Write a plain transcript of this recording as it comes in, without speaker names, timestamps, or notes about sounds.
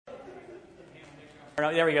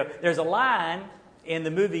There we go. There's a line in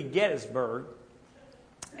the movie Gettysburg,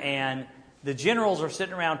 and the generals are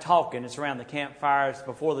sitting around talking. It's around the campfires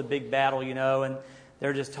before the big battle, and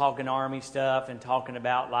they're just talking army stuff and talking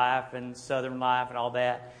about life and Southern life and all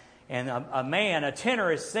that. And a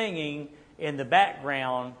tenor is singing in the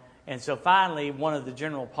background, and so finally one of the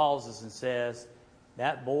general pauses and says,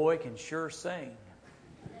 "That boy can sure sing."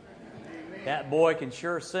 That boy can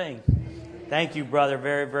sure sing. Thank you, brother,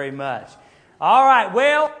 very, very much. All right,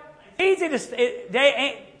 well,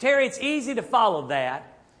 Terry, it's easy to follow that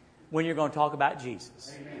when you're going to talk about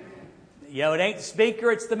Jesus. Amen. It ain't the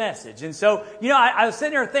speaker, it's the message. And so, I was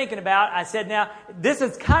sitting there thinking I said, now, this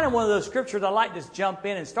is kind of one of those scriptures I like to just jump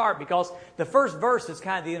in and start, because the first verse is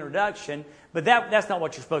kind of the introduction, but that's not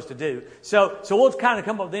what you're supposed to do. So we'll kind of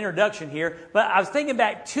come up with the introduction here. But I was thinking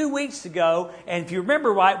back 2 weeks ago, and if you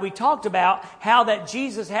remember right, we talked about how that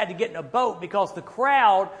Jesus had to get in a boat because the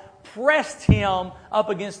crowd pressed him up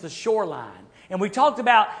against the shoreline. And we talked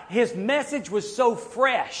about his message was so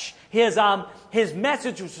fresh. His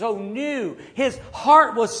message was so new. His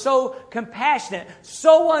heart was so compassionate,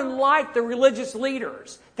 so unlike the religious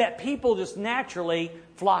leaders that people just naturally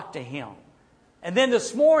flocked to him. And then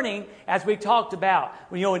this morning, as we talked about,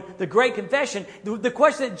 in the Great Confession, the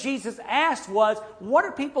question that Jesus asked was, what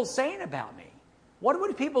are people saying about me? What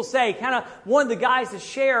would people say? Kind of one of the guys to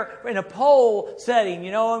share in a poll setting,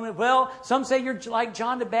 well, some say you're like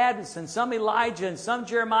John the Baptist, and some Elijah, and some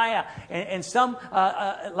Jeremiah, and some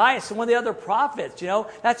Elias, and one of the other prophets.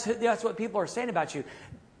 That's what people are saying about you.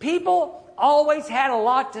 People always had a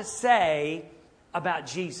lot to say about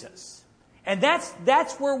Jesus. And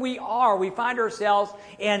that's where we are. We find ourselves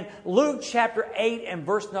in Luke chapter 8 and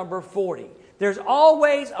verse number 40. There's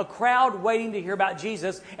always a crowd waiting to hear about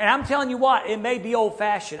Jesus. And I'm telling you what, it may be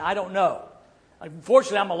old-fashioned. I don't know.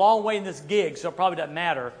 Unfortunately, I'm a long way in this gig, so it probably doesn't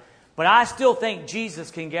matter. But I still think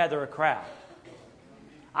Jesus can gather a crowd.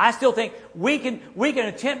 I still think we can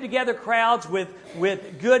attempt to gather crowds with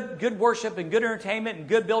good worship and good entertainment and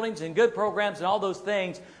good buildings and good programs and all those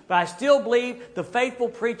things. But I still believe the faithful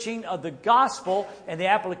preaching of the gospel and the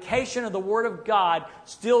application of the Word of God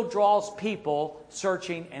still draws people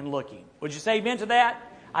searching and looking. Would you say amen to that?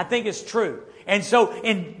 I think it's true. And so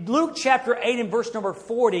in Luke chapter 8 and verse number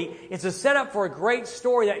 40, it's a setup for a great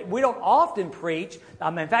story that we don't often preach.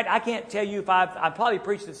 In fact, I can't tell you if I've probably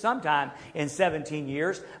preached it sometime in 17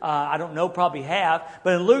 years. I don't know, probably have.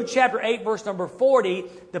 But in Luke chapter 8 verse number 40,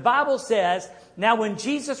 the Bible says, now when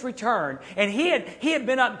Jesus returned, and he had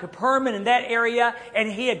been up in Capernaum in that area, and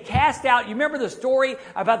he had cast out, you remember the story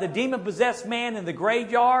about the demon-possessed man in the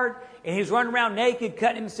graveyard? And he was running around naked,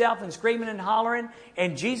 cutting himself and screaming and hollering.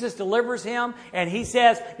 And Jesus delivers him. And he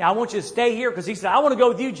says, now I want you to stay here. Because he said, I want to go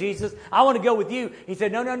with you, Jesus. I want to go with you. He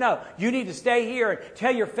said, no. You need to stay here and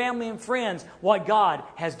tell your family and friends what God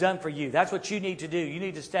has done for you. That's what you need to do. You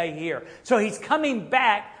need to stay here. So he's coming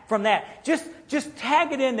back from that. Just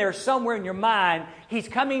tag it in there somewhere in your mind. He's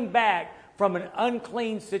coming back from an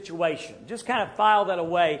unclean situation. Just kind of file that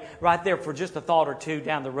away right there for just a thought or two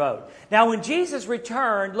down the road. Now, when Jesus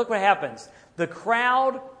returned, look what happens. The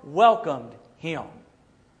crowd welcomed him.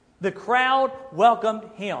 The crowd welcomed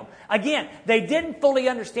him. Again, they didn't fully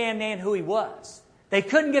understand who he was. They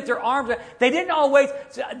couldn't get their arms around. They didn't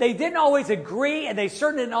always agree, and they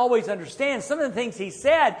certainly didn't always understand. Some of the things he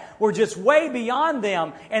said were just way beyond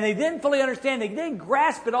them, and they didn't fully understand. They didn't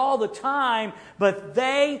grasp it all the time, but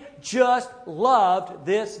they just loved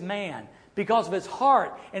this man because of his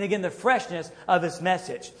heart and, again, the freshness of his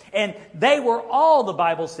message. And they were all, the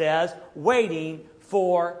Bible says, waiting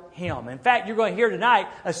for him. In fact, you're going to hear tonight,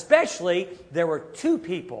 especially, there were two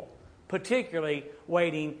people particularly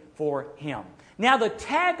waiting for him. Now, the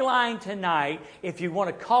tagline tonight, if you want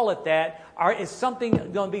to call it that, is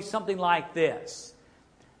going to be something like this.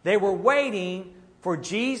 They were waiting for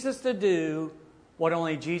Jesus to do what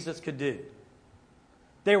only Jesus could do.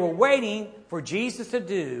 They were waiting for Jesus to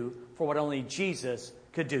do for what only Jesus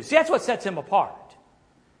could do. See, that's what sets him apart.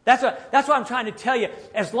 That's what I'm trying to tell you.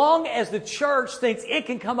 As long as the church thinks it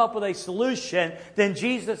can come up with a solution, then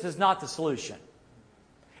Jesus is not the solution.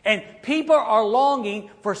 And people are longing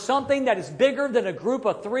for something that is bigger than a group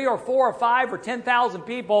of 3 or 4 or 5 or 10,000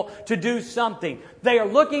 people to do something. They are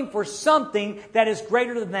looking for something that is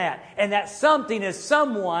greater than that. And that something is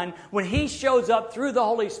someone when he shows up through the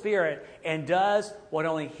Holy Spirit and does what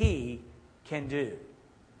only he can do.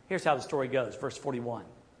 Here's how the story goes, verse 41.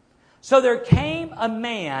 So there came a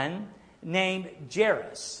man named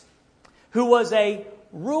Jairus, who was a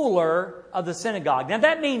ruler of the synagogue. Now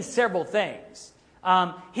that means several things.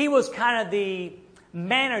 He was kind of the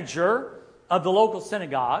manager of the local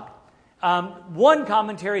synagogue. One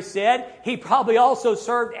commentary said he probably also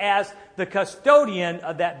served as the custodian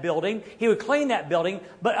of that building. He would clean that building.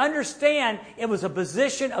 But understand, it was a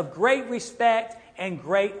position of great respect and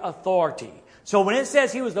great authority. So when it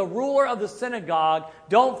says he was the ruler of the synagogue,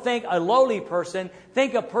 don't think a lowly person.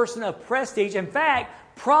 Think a person of prestige. In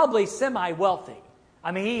fact, probably semi-wealthy.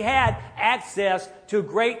 I mean, he had access to a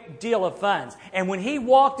great deal of funds. And when he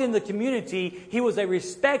walked in the community, he was a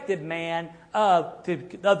respected man of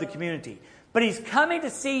the community. But he's coming to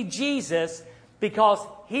see Jesus because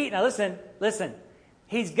now listen,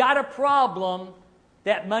 he's got a problem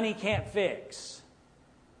that money can't fix.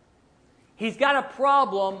 He's got a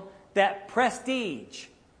problem that prestige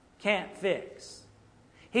can't fix.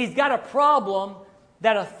 He's got a problem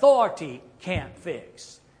that authority can't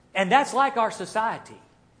fix. And that's like our society.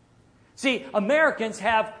 See, Americans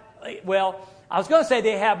have, well, I was going to say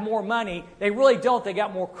they have more money. They really don't. They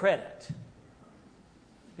got more credit.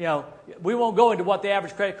 You know, we won't go into what the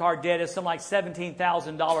average credit card debt is, something like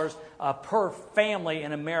 $17,000 per family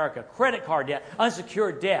in America. Credit card debt,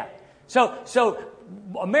 unsecured debt. So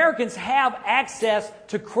Americans have access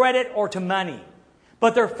to credit or to money.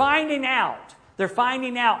 But they're finding out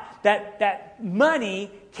that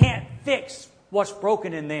money can't fix what's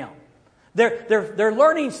broken in them. They're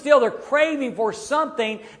learning still, they're craving for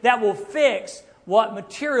something that will fix what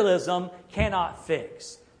materialism cannot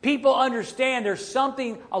fix. People understand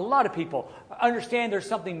a lot of people understand there's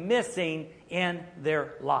something missing in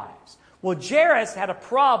their lives. Well, Jairus had a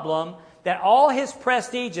problem that all his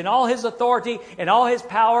prestige and all his authority and all his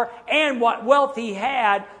power and what wealth he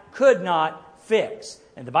had could not fix.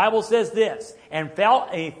 And the Bible says this, and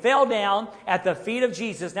he fell down at the feet of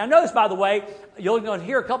Jesus. Now notice, by the way, you're going to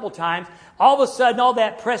hear a couple times, all of a sudden all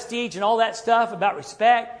that prestige and all that stuff about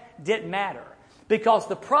respect didn't matter. Because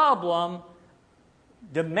the problem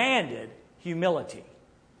demanded humility.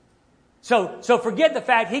 So forget the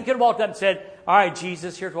fact he could have walked up and said, all right,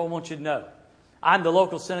 Jesus, here's what I want you to know. I'm the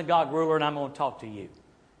local synagogue ruler and I'm going to talk to you.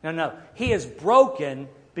 No. He is broken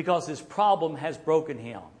because his problem has broken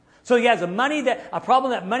him. So he has a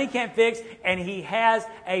problem that money can't fix, and he has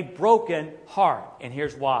a broken heart. And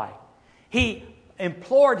here's why. He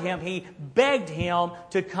implored him, he begged him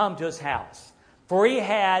to come to his house. For he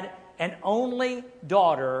had an only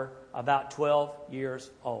daughter about 12 years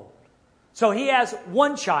old. So he has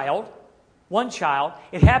one child.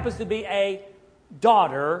 It happens to be a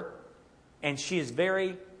daughter, and she is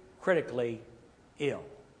very critically ill.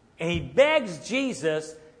 And he begs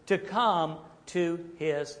Jesus to come to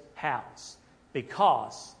his house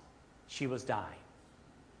because she was dying.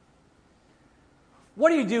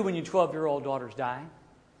 What do you do when your 12-year-old daughter's dying?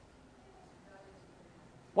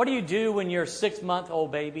 What do you do when your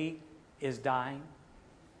 6-month-old baby is dying?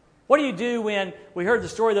 What do you do when we heard the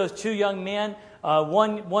story of those two young men,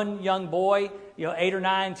 one young boy, 8 or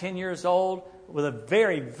 9, 10 years old, with a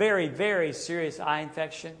very, very, very serious eye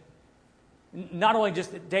infection? Not only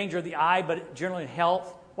just the danger of the eye, but generally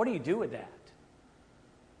health. What do you do with that?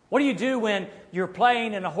 What do you do when you're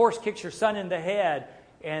playing and a horse kicks your son in the head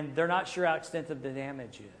and they're not sure how extensive the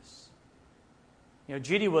damage is?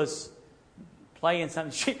 Judy was playing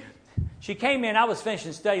something. She came in. I was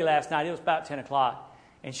finishing study last night. It was about 10 o'clock.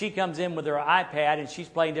 And she comes in with her iPad and she's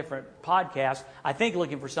playing different podcasts, I think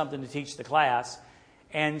looking for something to teach the class.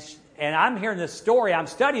 And I'm hearing this story. I'm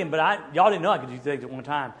studying, but y'all didn't know I could do things at one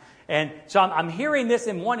time. And so I'm hearing this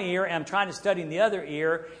in one ear, and I'm trying to study in the other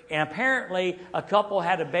ear. And apparently, a couple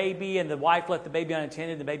had a baby, and the wife left the baby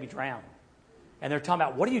unattended, and the baby drowned. And they're talking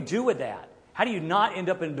about, what do you do with that? How do you not end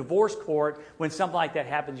up in a divorce court when something like that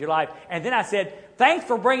happens in your life? And then I said, thanks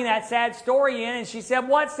for bringing that sad story in. And she said,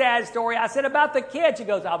 what sad story? I said, about the kid. She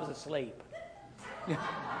goes, I was asleep.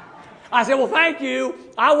 I said, well, thank you.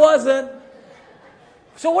 I wasn't.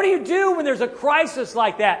 So what do you do when there's a crisis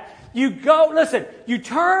like that? You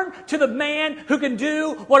turn to the man who can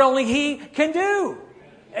do what only he can do.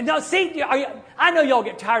 And now, see, I know y'all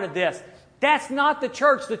get tired of this. That's not the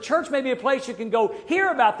church. The church may be a place you can go hear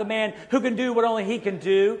about the man who can do what only he can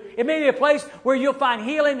do. It may be a place where you'll find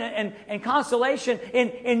healing and consolation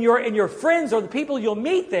in your friends or the people you'll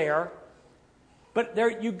meet there. But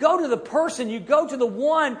you go to the person, you go to the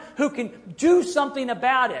one who can do something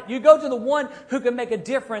about it. You go to the one who can make a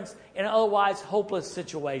difference in an otherwise hopeless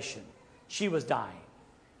situation. She was dying.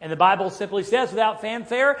 And the Bible simply says, without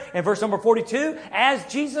fanfare, in verse number 42, as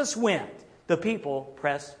Jesus went, the people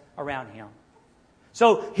pressed around him.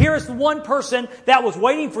 So here is the one person that was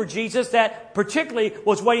waiting for Jesus, that particularly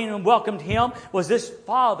was waiting and welcomed him, was this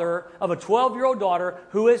father of a 12-year-old daughter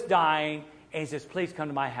who is dying. And he says, please come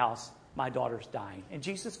to my house. My daughter's dying. And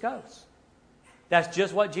Jesus goes. That's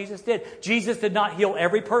just what Jesus did. Jesus did not heal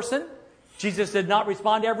every person. Jesus did not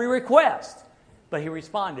respond to every request, but He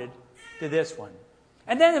responded to this one.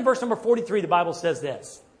 And then in verse number 43, the Bible says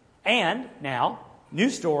this. And, now, new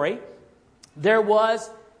story, there was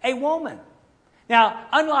a woman. Now,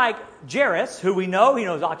 unlike Jairus, who we know, he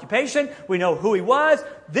knows occupation, we know who he was,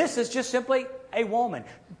 this is just simply a woman.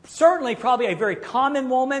 Certainly, probably a very common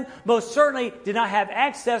woman. Most certainly did not have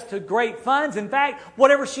access to great funds. In fact,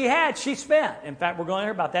 whatever she had, she spent. In fact, we're going to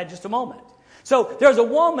hear about that in just a moment. So, there's a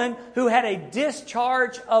woman who had a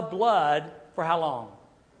discharge of blood for how long?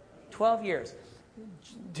 12 years.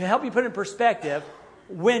 To help you put it in perspective,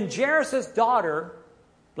 when Jairus' daughter,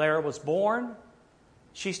 Blair, was born,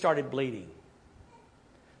 she started bleeding.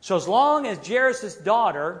 So as long as Jairus'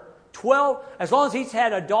 daughter, as long as he's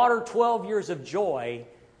had a daughter 12 years of joy,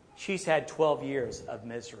 she's had 12 years of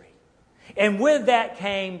misery. And with that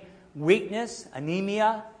came weakness,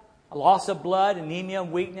 anemia, a loss of blood, anemia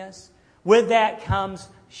and weakness. With that comes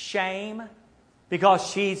shame, because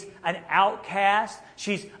she's an outcast.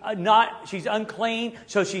 She's unclean,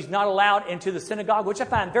 so she's not allowed into the synagogue, which I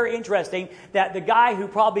find very interesting, that the guy who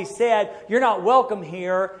probably said, "You're not welcome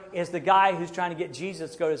here," is the guy who's trying to get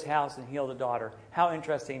Jesus to go to his house and heal the daughter. How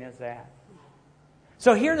interesting is that?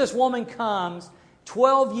 So here this woman comes,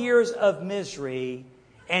 12 years of misery,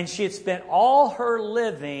 and she had spent all her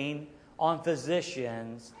living on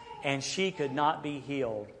physicians, and she could not be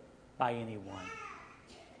healed by anyone.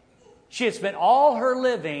 She had spent all her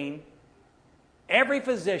living, every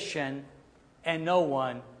physician, and no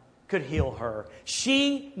one could heal her.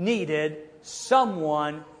 She needed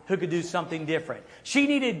someone who could do something different. She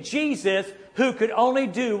needed Jesus, who could only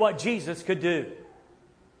do what Jesus could do.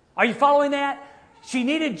 Are you following that? She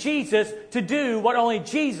needed Jesus to do what only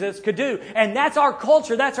Jesus could do. And that's our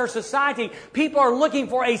culture. That's our society. People are looking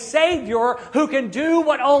for a Savior who can do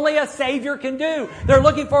what only a Savior can do. They're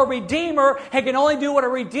looking for a Redeemer who can only do what a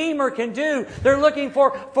Redeemer can do. They're looking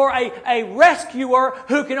for a rescuer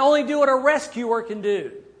who can only do what a rescuer can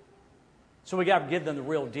do. So we got to give them the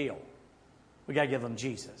real deal. We got to give them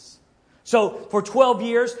Jesus. So for 12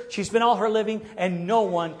 years, she spent all her living and no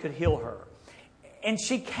one could heal her. And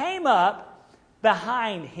she came up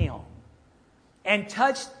behind him and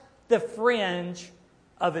touched the fringe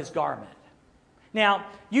of his garment. Now,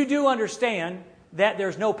 you do understand that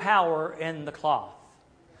there's no power in the cloth.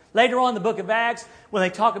 Later on in the book of Acts, when they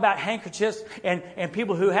talk about handkerchiefs and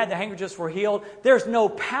people who had the handkerchiefs were healed, there's no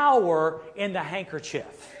power in the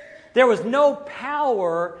handkerchief. There was no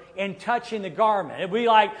power in touching the garment. It'd be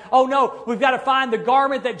like, oh no, we've got to find the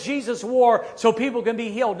garment that Jesus wore so people can be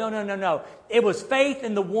healed. No. It was faith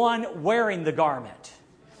in the one wearing the garment.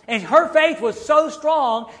 And her faith was so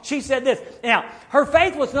strong, she said this. Now, her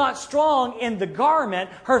faith was not strong in the garment.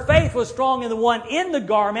 Her faith was strong in the one in the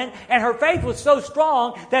garment. And her faith was so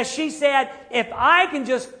strong that she said, if I can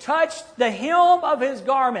just touch the hem of his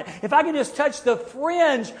garment, if I can just touch the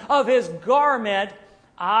fringe of his garment,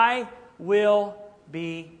 I will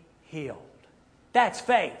be healed. That's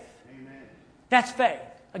faith. Amen. That's faith.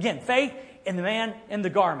 Again, faith in the man in the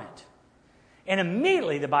garment. And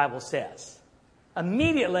immediately, the Bible says,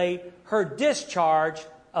 immediately her discharge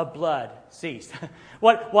of blood ceased.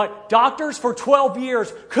 What doctors for 12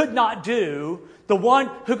 years could not do, the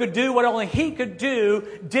one who could do what only he could do,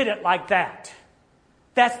 did it like that.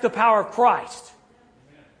 That's the power of Christ.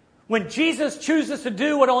 When Jesus chooses to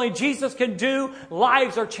do what only Jesus can do,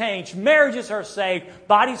 lives are changed, marriages are saved,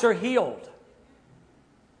 bodies are healed.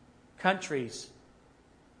 Countries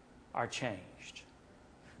are changed.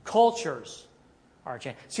 Cultures are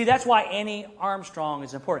changed. See, that's why Annie Armstrong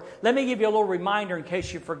is important. Let me give you a little reminder in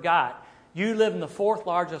case you forgot. You live in the fourth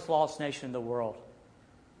largest lost nation in the world.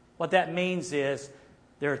 What that means is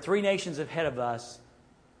there are 3 nations ahead of us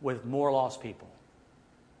with more lost people.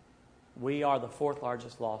 We are the fourth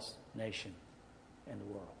largest lost nation in the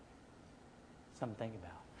world. Something to think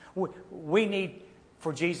about. We need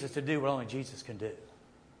for Jesus to do what only Jesus can do.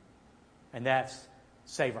 And that's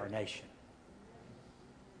save our nation.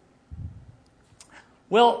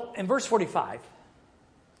 Well, in verse 45,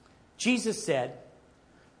 Jesus said,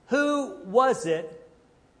 "Who was it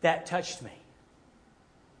that touched me?"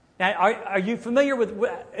 Now, are you familiar with,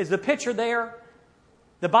 is the picture there?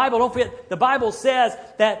 The Bible, don't forget, the Bible says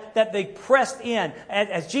that they pressed in.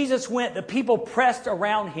 As Jesus went, the people pressed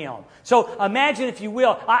around him. So imagine, if you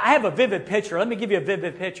will, I have a vivid picture. Let me give you a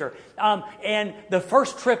vivid picture. And the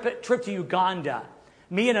first trip to Uganda,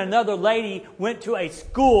 me and another lady went to a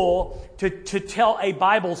school to tell a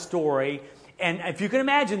Bible story. And if you can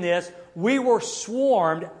imagine this, we were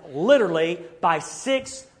swarmed literally by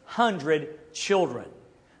 600 children.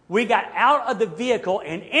 We got out of the vehicle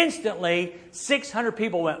and instantly 600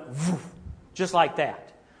 people went, woof, just like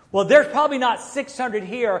that. Well, there's probably not 600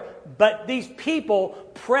 here, but these people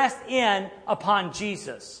pressed in upon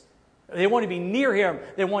Jesus. They wanted to be near him.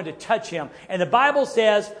 They wanted to touch him. And the Bible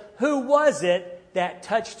says, who was it that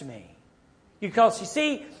touched me? Because you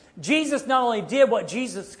see, Jesus not only did what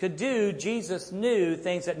Jesus could do, Jesus knew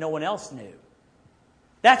things that no one else knew.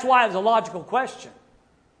 That's why it was a logical question.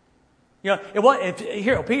 You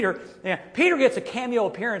know, Peter gets a cameo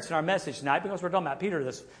appearance in our message tonight because we're talking about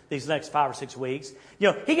Peter these next 5 or 6 weeks.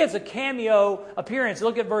 You know, he gets a cameo appearance.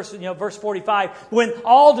 Look at verse 45. When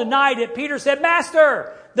all denied it, Peter said,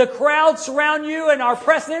 Master, the crowd surround you and are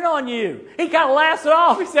pressing in on you. He kind of laughs it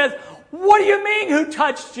off. He says, what do you mean who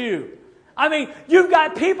touched you? I mean, you've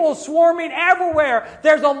got people swarming everywhere.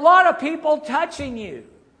 There's a lot of people touching you.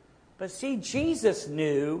 But see, Jesus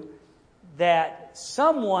knew that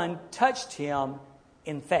someone touched him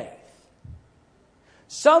in faith.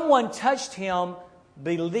 Someone touched him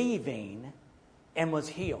believing and was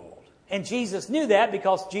healed. And Jesus knew that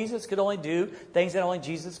because Jesus could only do things that only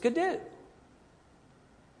Jesus could do.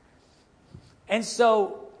 And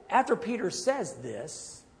so, after Peter says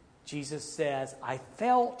this, Jesus says, I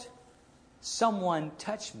felt someone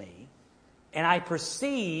touch me, and I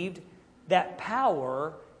perceived that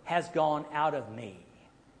power has gone out of me.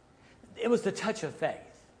 It was the touch of faith.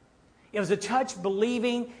 It was a touch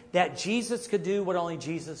believing that Jesus could do what only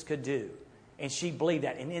Jesus could do. And she believed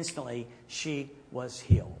that, and instantly she was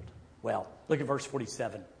healed. Well, look at verse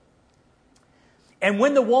 47. And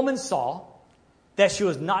when the woman saw that she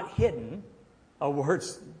was not hidden, or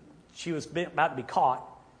words, she was about to be caught,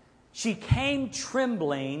 she came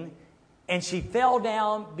trembling and she fell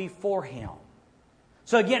down before him.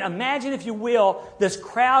 So again, imagine, if you will, this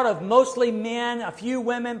crowd of mostly men, a few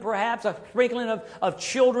women perhaps, a sprinkling of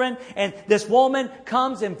children, and this woman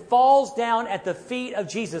comes and falls down at the feet of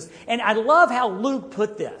Jesus. And I love how Luke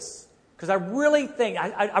put this, because I really think,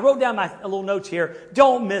 I wrote down my little notes here,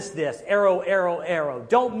 don't miss this, arrow, arrow, arrow,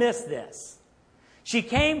 don't miss this. She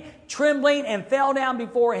came trembling and fell down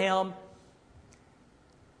before him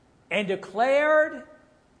and declared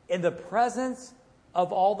in the presence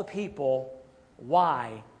of all the people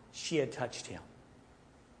why she had touched him.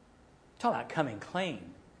 Talk about coming clean.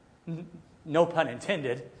 No pun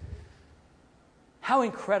intended. How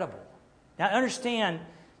incredible. Now understand,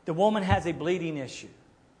 the woman has a bleeding issue.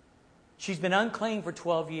 She's been unclean for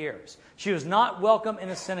 12 years. She was not welcome in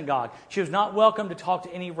a synagogue. She was not welcome to talk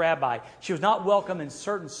to any rabbi. She was not welcome in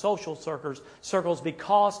certain social circles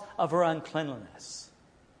because of her uncleanliness.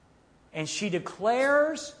 And she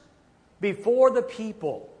declares before the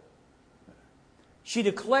people, she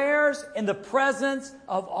declares in the presence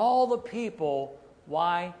of all the people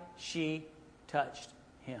why she touched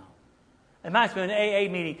him. It reminds me of an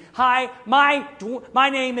AA meeting. Hi, my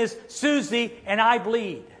name is Susie and I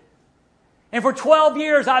bleed. And for 12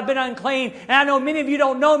 years I've been unclean. And I know many of you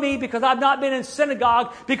don't know me because I've not been in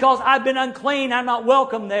synagogue because I've been unclean. I'm not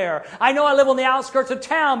welcome there. I know I live on the outskirts of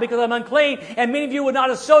town because I'm unclean. And many of you would not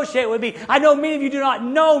associate with me. I know many of you do not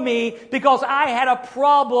know me because I had a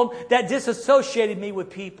problem that disassociated me with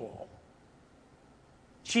people.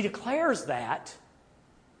 She declares that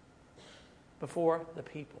before the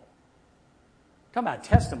people. Talking about a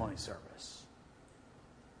testimony service.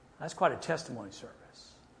 That's quite a testimony service.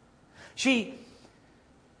 She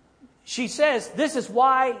says, this is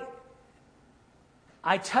why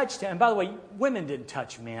I touched him. And by the way, women didn't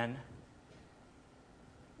touch men.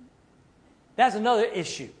 That's another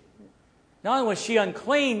issue. Not only was she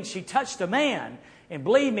unclean, she touched a man. And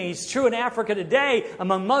believe me, it's true in Africa today,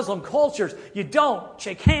 among Muslim cultures, you don't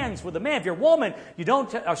shake hands with a man. If you're a woman, you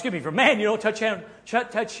don't, if you're a man, you don't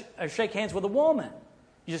shake hands with a woman.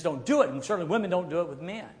 You just don't do it. And certainly women don't do it with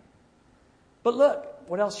men. But look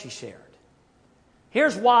what else she shared.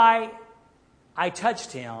 Here's why I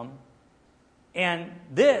touched him, and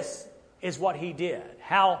this is what he did.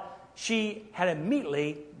 How she had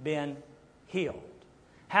immediately been healed.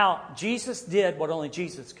 How Jesus did what only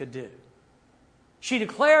Jesus could do. She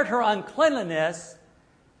declared her uncleanliness,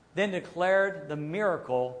 then declared the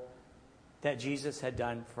miracle that Jesus had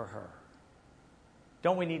done for her.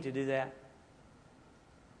 Don't we need to do that?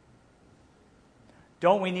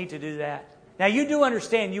 Don't we need to do that? Now, you do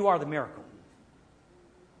understand you are the miracle.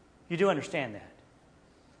 You do understand that.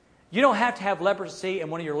 You don't have to have leprosy and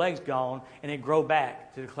one of your legs gone and it grow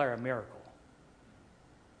back to declare a miracle.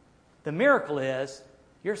 The miracle is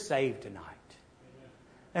you're saved tonight.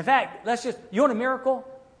 In fact, you want a miracle?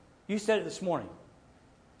 You said it this morning.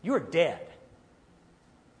 You are dead.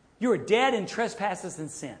 You are dead in trespasses and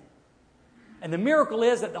sin. And the miracle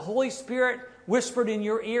is that the Holy Spirit whispered in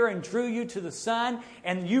your ear and drew you to the Son,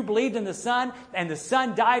 and you believed in the Son, and the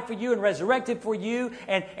Son died for you and resurrected for you,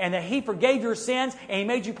 and that He forgave your sins, and He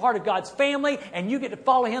made you part of God's family, and you get to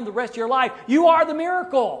follow Him the rest of your life, you are the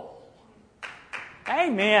miracle.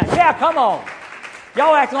 Amen. Yeah, come on.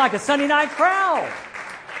 Y'all acting like a Sunday night crowd.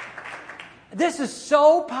 This is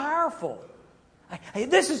so powerful.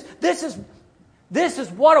 This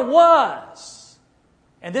is what it was.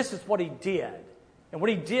 And this is what He did. And what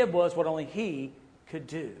He did was what only He could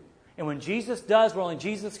do. And when Jesus does what only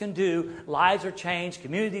Jesus can do, lives are changed,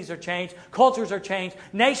 communities are changed, cultures are changed,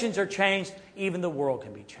 nations are changed, even the world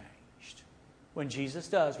can be changed. When Jesus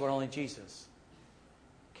does what only Jesus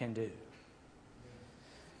can do.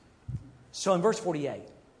 So in verse 48,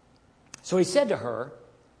 so He said to her,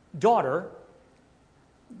 "Daughter,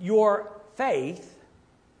 your faith,"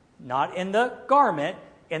 not in the garment,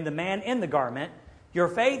 in the man in the garment, "your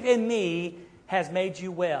faith in me has made you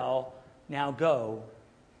well. Now go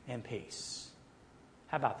in peace."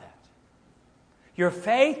 How about that? Your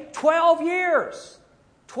faith, 12 years.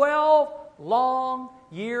 12 long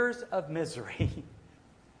years of misery.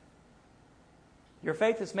 Your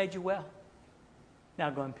faith has made you well. Now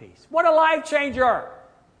go in peace. What a life changer.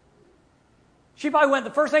 She probably went,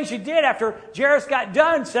 the first thing she did after Jairus got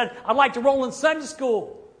done, said, "I'd like to roll in Sunday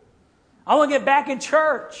school. I want to get back in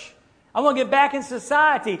church. I want to get back in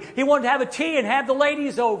society." He wanted to have a tea and have the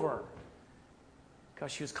ladies over.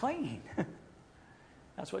 Because she was clean.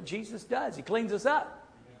 That's what Jesus does. He cleans us up.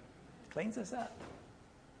 He cleans us up.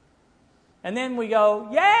 And then we go,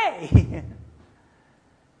 "Yay!"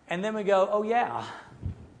 And then we go, "Oh yeah."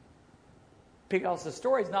 Because the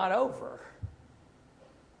story's not over.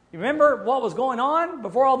 You remember what was going on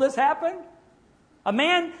before all this happened? A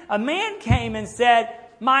man came and said,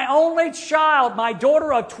 "My only child, my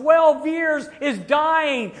daughter of 12 years, is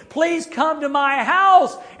dying. Please come to my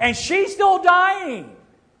house." And she's still dying.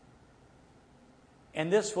 And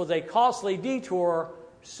this was a costly detour,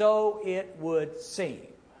 so it would seem.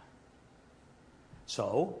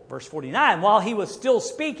 So, verse 49, while he was still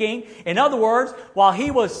speaking, in other words, while he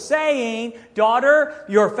was saying, "Daughter,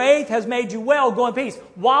 your faith has made you well, go in peace."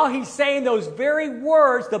 While he's saying those very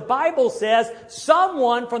words, the Bible says,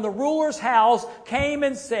 someone from the ruler's house came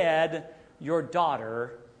and said, "Your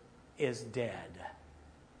daughter is dead."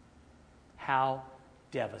 How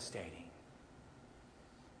devastating.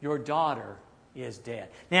 Your daughter is dead.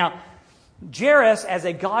 Now, Jairus, as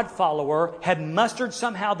a God follower, had mustered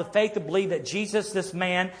somehow the faith to believe that Jesus, this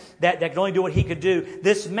man, that could only do what he could do,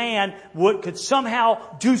 this man could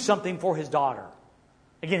somehow do something for his daughter.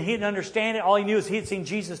 Again, he didn't understand it. All he knew is he had seen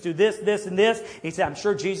Jesus do this, this, and this. He said, "I'm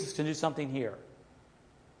sure Jesus can do something here."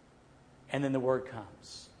 And then the word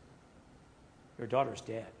comes. "Your daughter's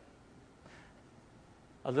dead."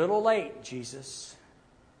 A little late, Jesus.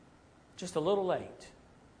 Just a little late.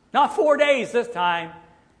 Not 4 days this time.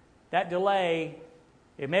 That delay,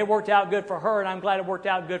 it may have worked out good for her, and I'm glad it worked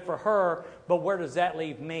out good for her, but where does that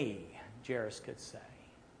leave me? Jairus could say.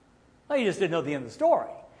 Well, he just didn't know the end of the story.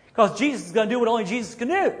 Because Jesus is going to do what only Jesus can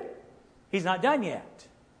do. He's not done yet.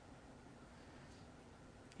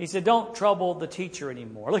 He said, "Don't trouble the teacher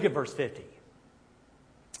anymore." Look at verse 50.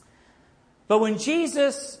 But when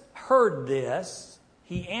Jesus heard this,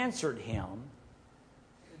 He answered him,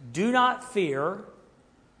 "Do not fear,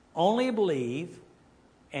 only believe,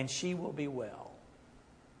 and she will be well."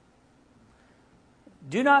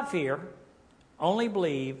 Do not fear, only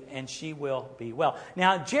believe, and she will be well.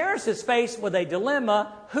 Now, Jairus is faced with a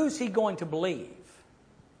dilemma. Who's he going to believe?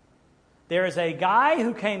 There is a guy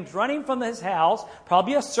who came running from his house,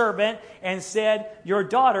 probably a servant, and said, "Your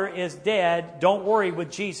daughter is dead. Don't worry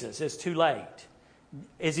with Jesus. It's too late."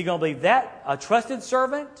 Is he going to believe that? A trusted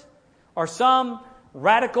servant? Or some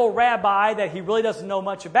radical rabbi that he really doesn't know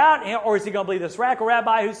much about? Or is he going to believe this radical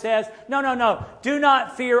rabbi who says, no, do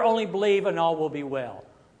not fear, only believe, and all will be well?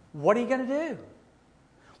 What are you going to do?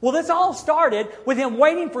 Well, this all started with him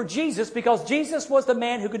waiting for Jesus, because Jesus was the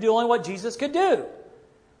man who could do only what Jesus could do.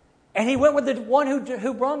 And he went with the one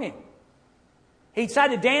who brought him. He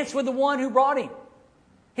decided to dance with the one who brought him.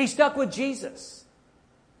 He stuck with Jesus.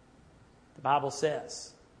 The Bible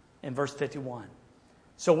says in verse 51,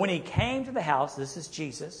 so when he came to the house, this is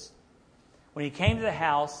Jesus, when he came to the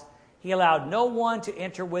house, he allowed no one to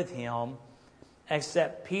enter with him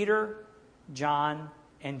except Peter, John,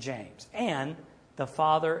 and James, and the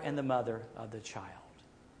father and the mother of the child.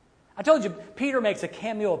 I told you, Peter makes a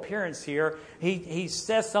cameo appearance here. He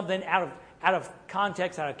says something out of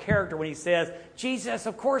context, out of character, when he says, "Jesus,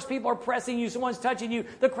 of course people are pressing you. Someone's touching you.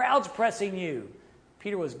 The crowd's pressing you."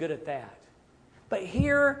 Peter was good at that. But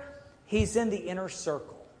here, he's in the inner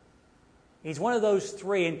circle. He's one of those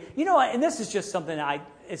three. And you know, and this is just something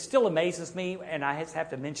it still amazes me, and I just have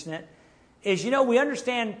to mention it, is, we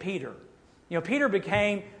understand Peter. Peter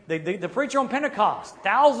became the preacher on Pentecost.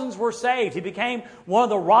 Thousands were saved. He became one of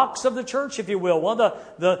the rocks of the church, if you will, one of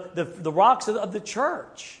the rocks of the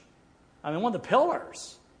church. I mean, one of the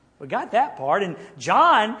pillars. We got that part. And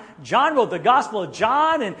John wrote the Gospel of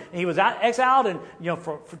John, and he was exiled, and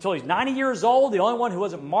until he's 90 years old, the only one who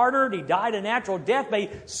wasn't martyred. He died a natural death, but he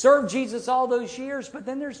served Jesus all those years. But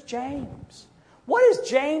then there's James. What is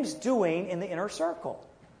James doing in the inner circle?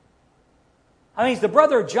 I mean, he's the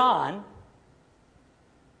brother of John,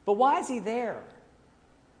 but why is he there?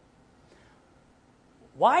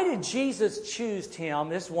 Why did Jesus choose him?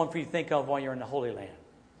 This is one for you to think of while you're in the Holy Land.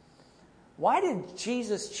 Why did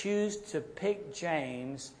Jesus choose to pick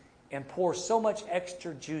James and pour so much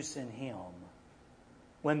extra juice in him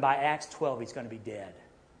when by Acts 12 he's going to be dead?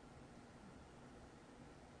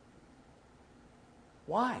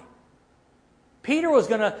 Why? Peter was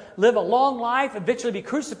going to live a long life, eventually be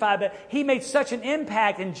crucified, but he made such an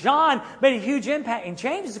impact, and John made a huge impact, and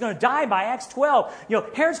James is going to die by Acts 12.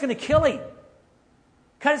 Herod's going to kill him,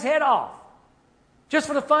 cut his head off, just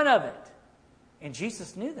for the fun of it. And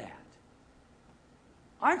Jesus knew that.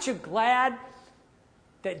 Aren't you glad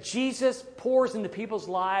that Jesus pours into people's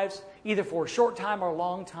lives, either for a short time or a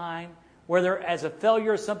long time, whether as a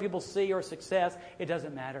failure, as some people see, or success? It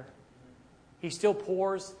doesn't matter. He still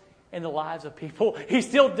pours in the lives of people. He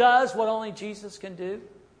still does what only Jesus can do.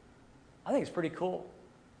 I think it's pretty cool.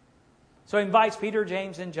 So he invites Peter,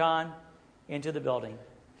 James, and John into the building.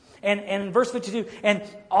 And in verse 52, and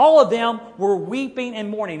all of them were weeping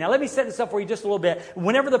and mourning. Now let me set this up for you just a little bit.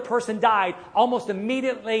 Whenever the person died, almost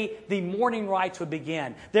immediately the mourning rites would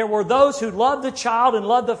begin. There were those who loved the child and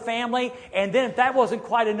loved the family, and then if that wasn't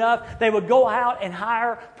quite enough, they would go out and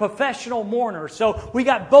hire professional mourners. So we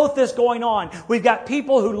got both this going on. We've got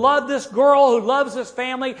people who love this girl, who loves this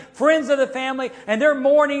family, friends of the family, and they're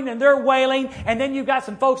mourning and they're wailing. And then you've got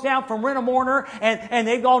some folks down from Rent a Mourner, and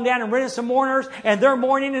they've gone down and rented some mourners, and they're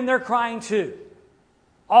mourning and they're crying too.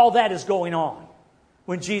 All that is going on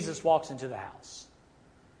when Jesus walks into the house.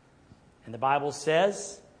 And the Bible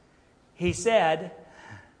says, he said,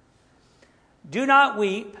 "Do not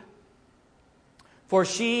weep, for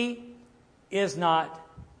she is not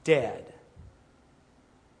dead,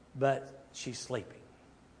 but she's sleeping."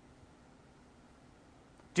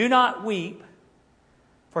 Do not weep,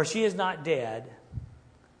 for she is not dead,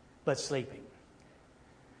 but sleeping.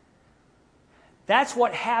 That's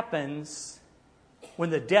what happens when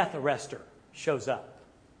the death arrester shows up.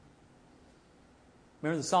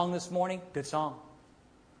 Remember the song this morning? Good song.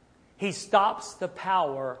 He stops the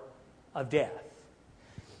power of death.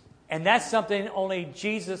 And that's something only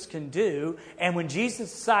Jesus can do. And when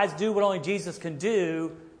Jesus decides to do what only Jesus can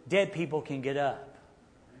do, dead people can get up.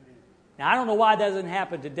 Now, I don't know why that doesn't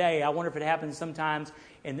happen today. I wonder if it happens sometimes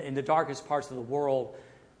in the darkest parts of the world.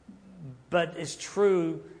 But it's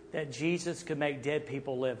true that Jesus could make dead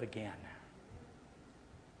people live again.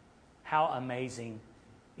 How amazing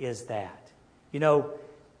is that?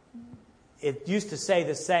 It used to say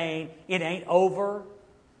the saying, "It ain't over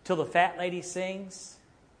till the fat lady sings."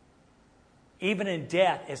 Even in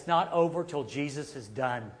death, it's not over till Jesus is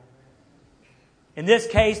done. In this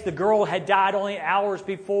case, the girl had died only hours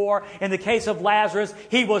before. In the case of Lazarus,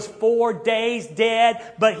 he was 4 days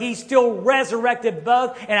dead, but he still resurrected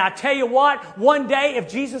both. And I tell you what, one day, if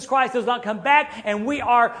Jesus Christ does not come back and we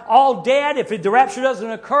are all dead, if the rapture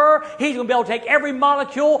doesn't occur, he's going to be able to take every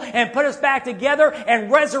molecule and put us back together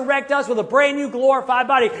and resurrect us with a brand new glorified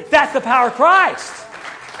body. That's the power of Christ.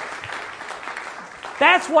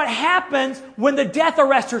 That's what happens when the death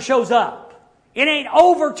arrester shows up. It ain't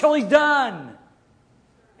over till he's done.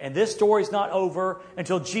 And this story's not over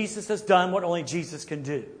until Jesus has done what only Jesus can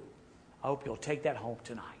do. I hope you'll take that home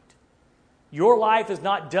tonight. Your life is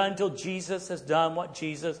not done till Jesus has done what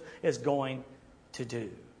Jesus is going to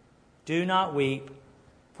do. Do not weep,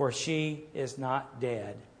 for she is not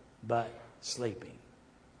dead, but sleeping.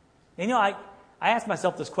 And I asked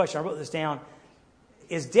myself this question. I wrote this down.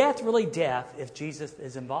 Is death really death if Jesus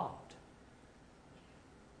is involved?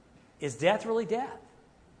 Is death really death?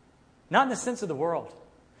 Not in the sense of the world.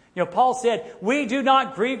 Paul said, "We do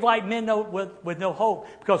not grieve like men with no hope,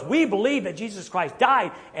 because we believe that Jesus Christ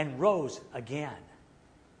died and rose again."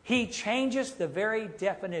 He changes the very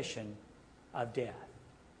definition of death.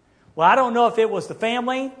 Well, I don't know if it was the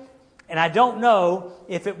family, and I don't know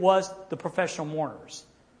if it was the professional mourners.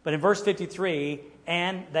 But in verse 53,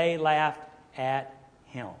 and they laughed at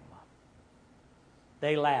him.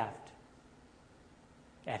 They laughed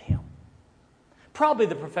at him. Probably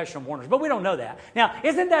the professional mourners, but we don't know that. Now,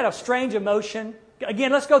 isn't that a strange emotion?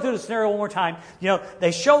 Again, let's go through the scenario one more time.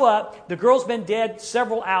 They show up. The girl's been dead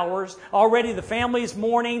several hours. Already the family's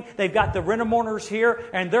mourning. They've got the renter mourners here,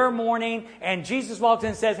 and they're mourning. And Jesus walks in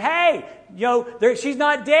and says, hey, she's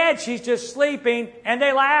not dead. She's just sleeping. And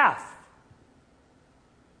they laugh.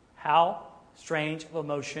 How strange of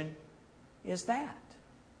emotion is that?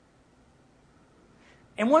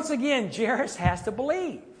 And once again, Jairus has to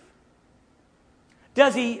believe.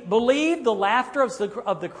 Does he believe the laughter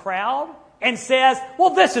of the crowd? And says,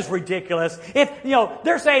 well, this is ridiculous. If,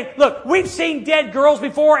 they're saying, look, we've seen dead girls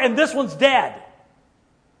before and this one's dead.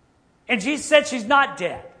 And Jesus said she's not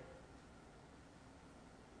dead.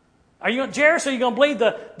 Jairus, are you going to believe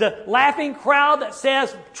the laughing crowd that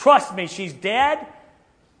says, trust me, she's dead?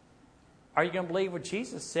 Are you going to believe what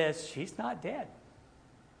Jesus says, she's not dead?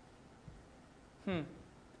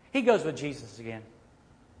 He goes with Jesus again.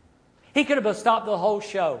 He could have stopped the whole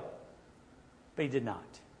show, but he did not.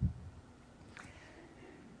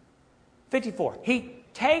 54.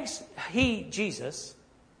 Jesus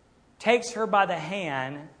takes her by the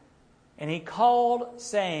hand, and he called,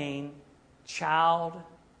 saying, child,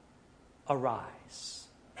 arise.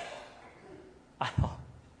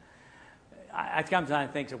 I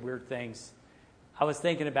sometimes think of weird things. I was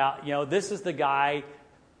thinking about, this is the guy,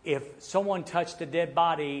 if someone touched a dead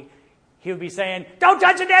body, he would be saying, don't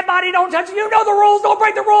touch a dead body, don't touch it, you know the rules, don't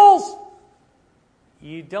break the rules.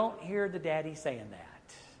 You don't hear the daddy saying that.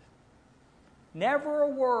 Never a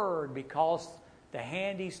word, because the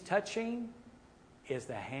hand he's touching is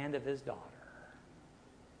the hand of his daughter.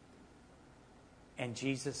 And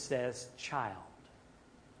Jesus says, child,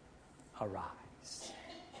 arise.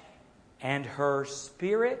 And her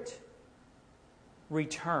spirit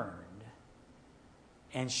returned,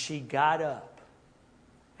 and she got up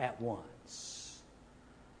at once.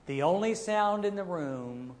 The only sound in the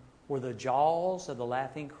room were the jaws of the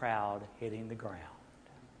laughing crowd hitting the ground.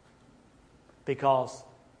 Because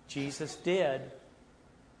Jesus did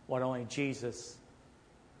what only Jesus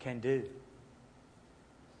can do.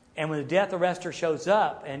 And when the death arrester shows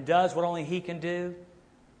up and does what only he can do,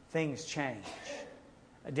 things change.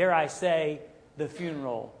 Dare I say, the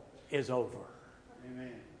funeral is over.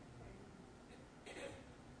 Amen.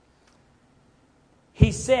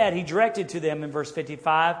 He directed to them in verse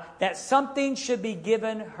 55 that something should be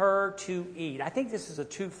given her to eat. I think this is a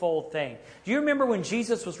twofold thing. Do you remember when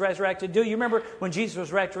Jesus was resurrected? Do you remember when Jesus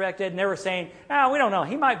was resurrected and they were saying, we don't know.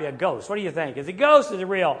 He might be a ghost. What do you think? Is he a ghost or is he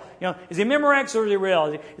real? Is he Memorex or is he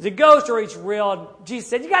real? Is he a ghost or is he real? And Jesus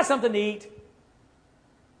said, you got something to eat?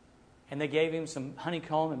 And they gave him some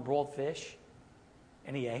honeycomb and broiled fish.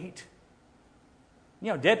 And he ate.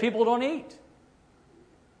 Dead people don't eat.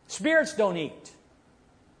 Spirits don't eat.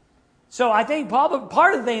 So I think probably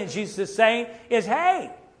part of the thing that Jesus is saying is,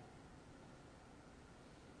 hey,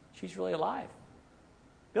 she's really alive.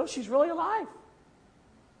 Bill, she's really alive.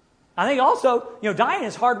 I think also, dying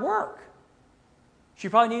is hard work. She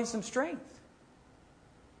probably needs some strength.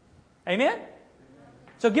 Amen?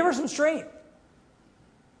 So give her some strength.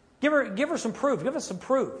 Give her some proof. Give us some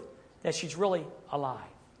proof that she's really alive.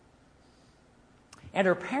 And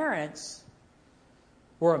her parents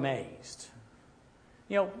were amazed.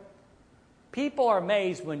 People are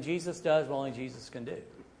amazed when Jesus does what only Jesus can do.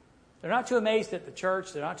 They're not too amazed at the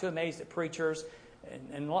church. They're not too amazed at preachers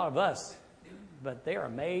and a lot of us. But they are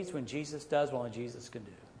amazed when Jesus does what only Jesus can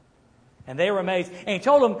do. And they were amazed. And he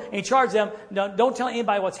told them, and he charged them, no, don't tell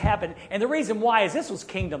anybody what's happened. And the reason why is this was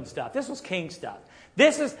kingdom stuff. This was king stuff.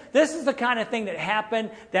 This is the kind of thing that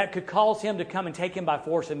happened that could cause him to come and take him by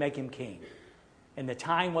force and make him king. And the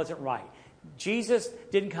time wasn't right. Jesus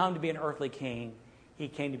didn't come to be an earthly king. He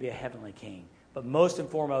came to be a heavenly king. But most and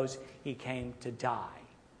foremost, he came to die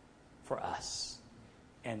for us.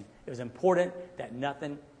 And it was important that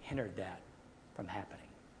nothing hindered that from happening.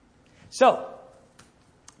 So,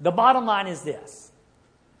 the bottom line is this.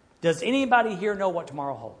 Does anybody here know what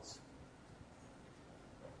tomorrow holds?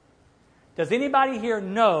 Does anybody here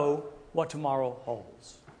know what tomorrow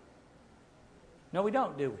holds? No, we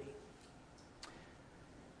don't, do we?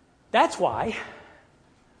 That's why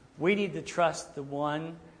we need to trust the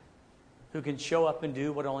one who can show up and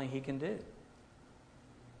do what only he can do.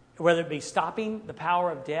 Whether it be stopping the power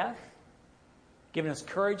of death, giving us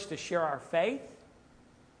courage to share our faith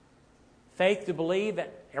to believe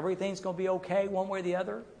that everything's going to be okay one way or the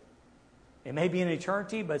other. It may be an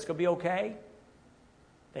eternity, but it's going to be okay.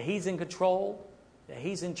 That he's in control, that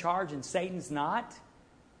he's in charge and Satan's not.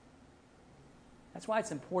 That's why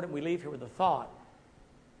it's important we leave here with the thought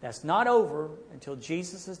that's not over until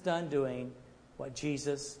Jesus is done doing what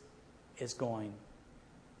Jesus is going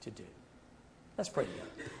to do. Let's pray together.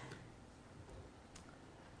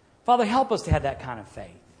 Father, help us to have that kind of faith.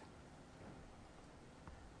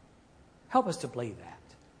 Help us to believe that.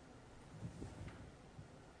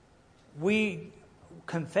 We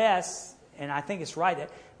confess, and I think it's right, that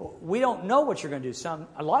we don't know what you're going to do.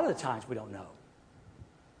 A lot of the times we don't know.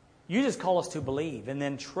 You just call us to believe and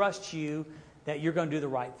then trust you that you're going to do the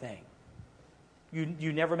right thing.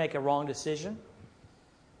 You never make a wrong decision.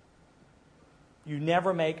 You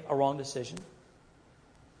never make a wrong decision.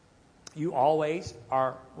 You always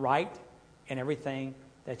are right in everything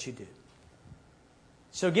that you do.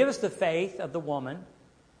 So give us the faith of the woman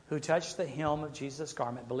who touched the hem of Jesus'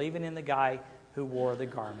 garment, believing in the guy who wore the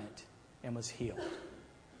garment and was healed.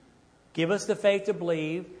 Give us the faith to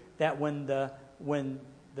believe that when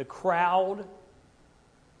the crowd,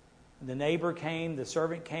 the neighbor came, the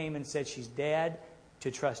servant came and said she's dead,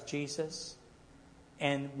 to trust Jesus.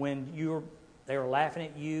 And when they were laughing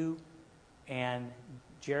at you and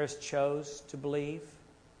Jairus chose to believe,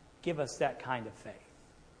 give us that kind of faith.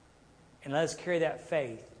 And let us carry that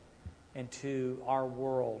faith into our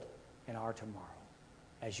world and our tomorrow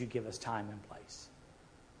as you give us time and place.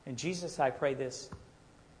 And Jesus, I pray this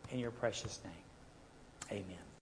in your precious name. Amen.